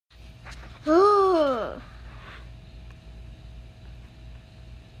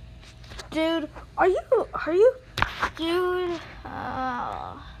Are you, Dude,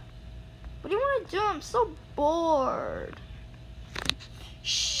 what do you want to do? I'm so bored.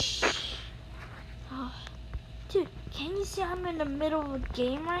 Shh. Oh, dude, can you see I'm in the middle of a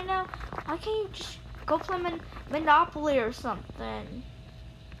game right now? Why can't you just go play Monopoly or something?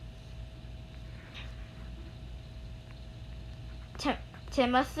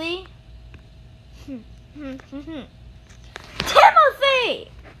 Timothy? Timothy!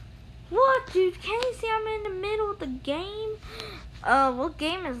 What, dude? Can't you see I'm in the middle of the game? What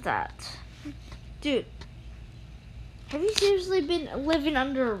game is that? Dude, have you seriously been living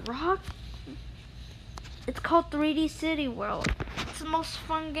under a rock? It's called 3D City World. It's the most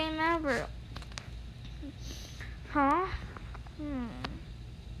fun game ever. Huh?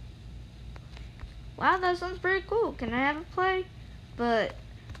 Wow, that sounds pretty cool. Can I have a play? But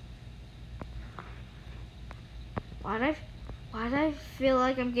why'd I feel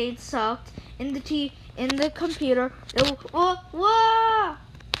like I'm getting sucked in the computer? Whoa!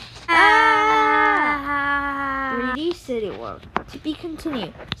 3D City World. To be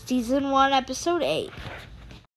continued. Season 1, Episode 8.